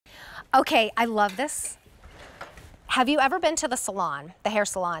Okay, I love this. Have you ever been to the salon, the hair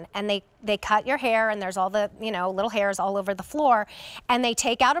salon, and they cut your hair and there's all the, little hairs all over the floor, and they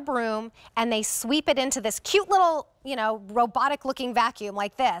take out a broom and they sweep it into this cute little, robotic looking vacuum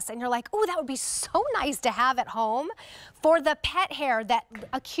like this, and you're like, oh, that would be so nice to have at home for the pet hair that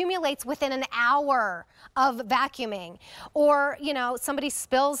accumulates within an hour of vacuuming. Or, somebody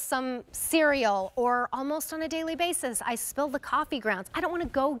spills some cereal, or almost on a daily basis, I spill the coffee grounds. I don't want to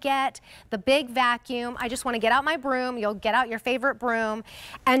go get the big vacuum. I just want to get out my broom. You'll get out your favorite broom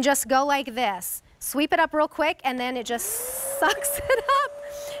and just go like this. Sweep it up real quick, and then it just sucks it up.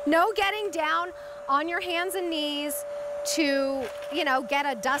 No getting down on your hands and knees to, get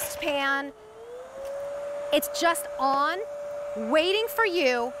a dustpan. It's just on, waiting for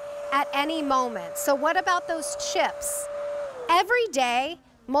you at any moment. So what about those chips? Every day,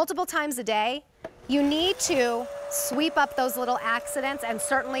 multiple times a day, you need to sweep up those little accidents, and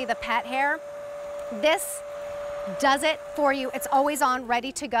certainly the pet hair. This does it for you. It's always on,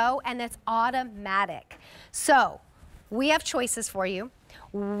 ready to go, and it's automatic. So we have choices for you.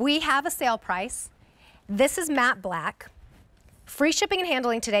 We have a sale price. This is matte black. Free shipping and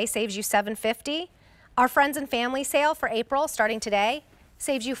handling today saves you $7.50. Our friends and family sale for April, starting today,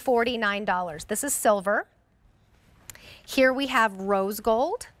 saves you $49. This is silver. Here we have rose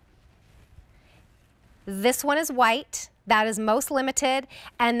gold. This one is white. That is most limited.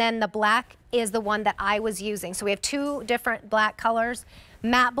 And then the black is the one that I was using. So we have two different black colors,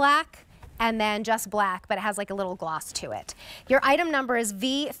 matte black and then just black, but it has like a little gloss to it. Your item number is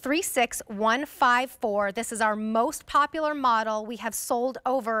V36154. This is our most popular model. We have sold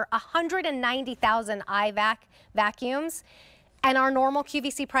over 190,000 EyeVac vacuums, and our normal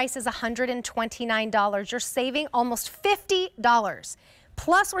QVC price is $129. You're saving almost $50.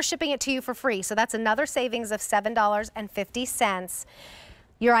 Plus, we're shipping it to you for free, so that's another savings of $7.50.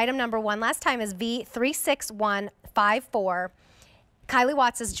 Your item number one last time is V36154. Kylie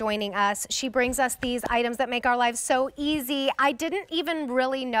Watts is joining us. She brings us these items that make our lives so easy. I didn't even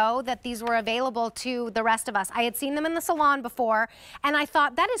really know that these were available to the rest of us. I had seen them in the salon before, and I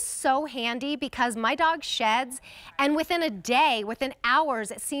thought that is so handy because my dog sheds, and within a day, within hours,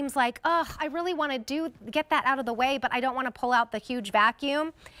 it seems like, ugh, I really want to get that out of the way, but I don't want to pull out the huge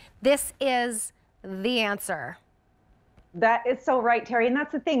vacuum. This is the answer. That is so right, Terry. And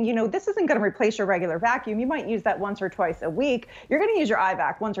that's the thing, this isn't going to replace your regular vacuum. You might use that once or twice a week. You're going to use your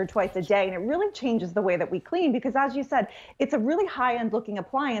EyeVac once or twice a day. And it really changes the way that we clean because, as you said, it's a really high-end looking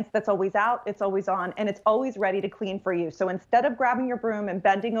appliance that's always out, it's always on, and it's always ready to clean for you. So instead of grabbing your broom and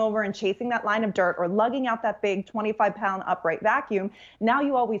bending over and chasing that line of dirt or lugging out that big 25-pound upright vacuum, now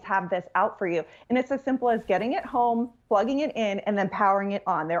you always have this out for you. And it's as simple as getting it home, plugging it in, and then powering it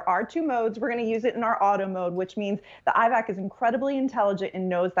on. There are two modes. We're going to use it in our auto mode, which means the EyeVac is incredibly intelligent and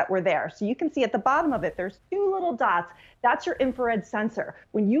knows that we're there. So you can see at the bottom of it, there's two little dots. That's your infrared sensor.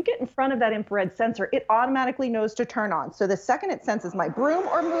 When you get in front of that infrared sensor, it automatically knows to turn on. So the second it senses my broom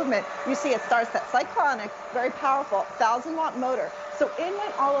or movement, you see it starts that cyclonic, very powerful 1,000-watt motor. So in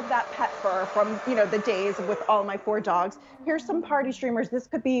went all of that pet fur from, the days with all my 4 dogs. Here's some party streamers. This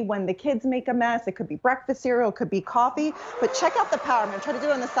could be when the kids make a mess. It could be breakfast cereal. It could be coffee. But check out the power. I'm going to try to do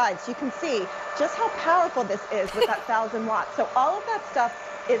it on the side so you can see just how powerful this is with that 1,000 watts. So all of that stuff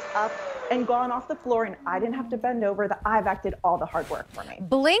is up and gone off the floor, and I didn't have to bend over. The EyeVac did all the hard work for me.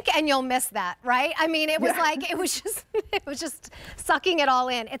 Blink and you'll miss that, right? I mean, it was like, it was just sucking it all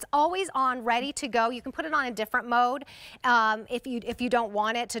in. It's always on, ready to go. You can put it on a different mode if you don't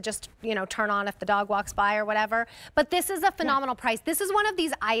want it to just, turn on if the dog walks by or whatever. But this is a phenomenal price. This is one of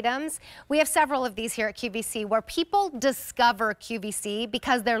these items, we have several of these here at QVC, where people discover QVC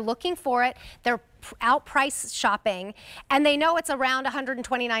because they're looking for it. They're out price shopping, and they know it's around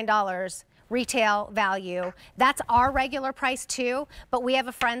 $129 retail value. That's our regular price too, but we have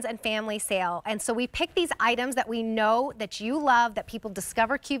a friends and family sale. And so we pick these items that we know that you love, that people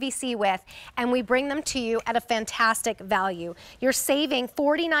discover QVC with, and we bring them to you at a fantastic value. You're saving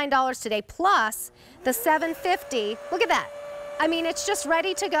 $49 today plus the $7.50. Look at that. I mean, it's just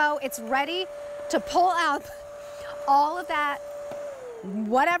ready to go. It's ready to pull out all of that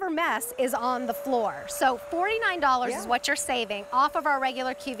whatever mess is on the floor. So $49 is what you're saving off of our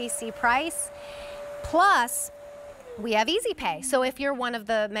regular QVC price. Plus, we have Easy Pay. So if you're one of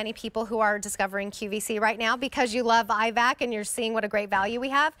the many people who are discovering QVC right now because you love EyeVac and you're seeing what a great value we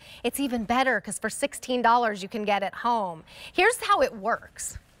have, it's even better because for $16 you can get it home. Here's how it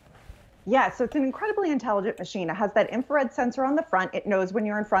works. Yeah, so it's an incredibly intelligent machine. It has that infrared sensor on the front. It knows when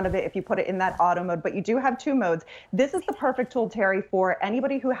you're in front of it if you put it in that auto mode, but you do have two modes. This is the perfect tool, Terry, for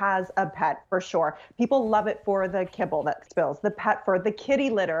anybody who has a pet, for sure. People love it for the kibble that spills, the pet fur, the kitty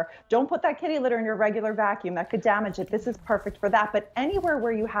litter. Don't put that kitty litter in your regular vacuum. That could damage it. This is perfect for that. But anywhere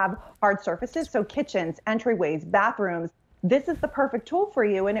where you have hard surfaces, so kitchens, entryways, bathrooms, this is the perfect tool for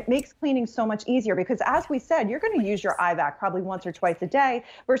you, and it makes cleaning so much easier because, as we said, you're going to use your EyeVac probably once or twice a day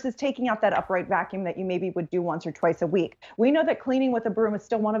versus taking out that upright vacuum that you maybe would do once or twice a week. We know that cleaning with a broom is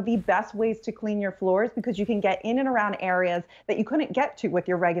still one of the best ways to clean your floors because you can get in and around areas that you couldn't get to with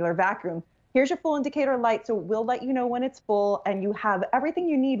your regular vacuum. Here's your full indicator light, so it will let you know when it's full, and you have everything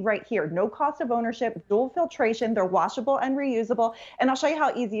you need right here. No cost of ownership, dual filtration, they're washable and reusable, and I'll show you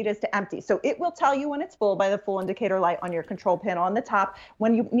how easy it is to empty. So it will tell you when it's full by the full indicator light on your control panel on the top.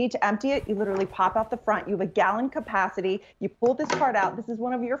 When you need to empty it, you literally pop out the front. You have a gallon capacity. You pull this part out. This is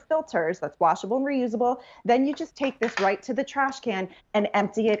one of your filters that's washable and reusable. Then you just take this right to the trash can and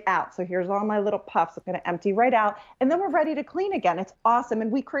empty it out. So here's all my little puffs. I'm going to empty right out, and then we're ready to clean again. It's awesome,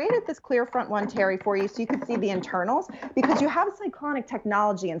 and we created this clear front one, Terry, for you so you can see the internals because you have cyclonic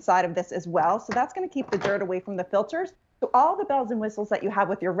technology inside of this as well. So that's going to keep the dirt away from the filters. So all the bells and whistles that you have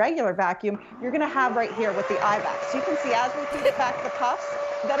with your regular vacuum, you're going to have right here with the EyeVac. So you can see as we feed it back the puffs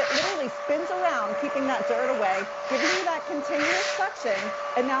that it literally spins around, keeping that dirt away, giving you that continuous suction.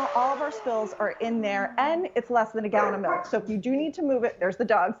 And now all of our spills are in there, and it's less than a gallon of milk. So if you do need to move it, there's the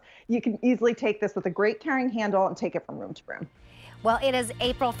dogs. You can easily take this with a great carrying handle and take it from room to room. Well, it is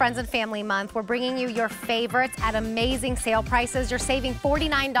April Friends and Family Month. We're bringing you your favorites at amazing sale prices. You're saving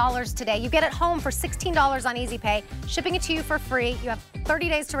 $49 today. You get it home for $16 on Easy Pay, shipping it to you for free. You have 30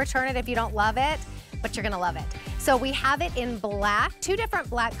 days to return it if you don't love it, but you're gonna love it. So we have it in black, two different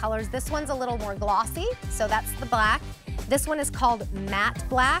black colors. This one's a little more glossy, so that's the black. This one is called matte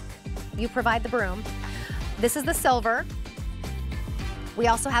black. You provide the broom. This is the silver. We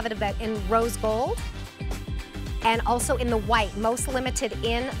also have it in rose gold, and also in the white, most limited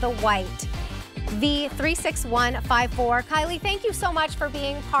in the white. V36154. Kylie, thank you so much for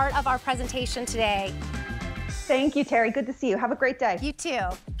being part of our presentation today. Thank you, Terry. Good to see you. Have a great day. You too.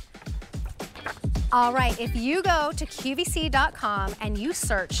 All right, if you go to QVC.com and you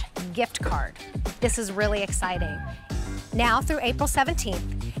search gift card, this is really exciting. Now through April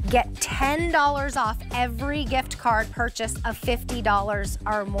 17th, get $10 off every gift card purchase of $50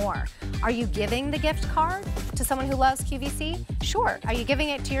 or more. Are you giving the gift card to someone who loves QVC? Sure. Are you giving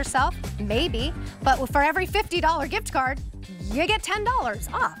it to yourself? Maybe. But for every $50 gift card, you get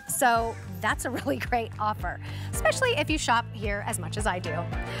 $10 off. So that's a really great offer, especially if you shop here as much as I do.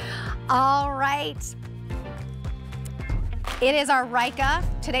 All right. It is our Rika,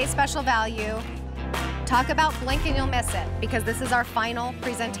 today's special value. Talk about blink and you'll miss it, because this is our final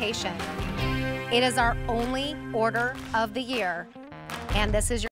presentation. It is our only order of the year, and this is your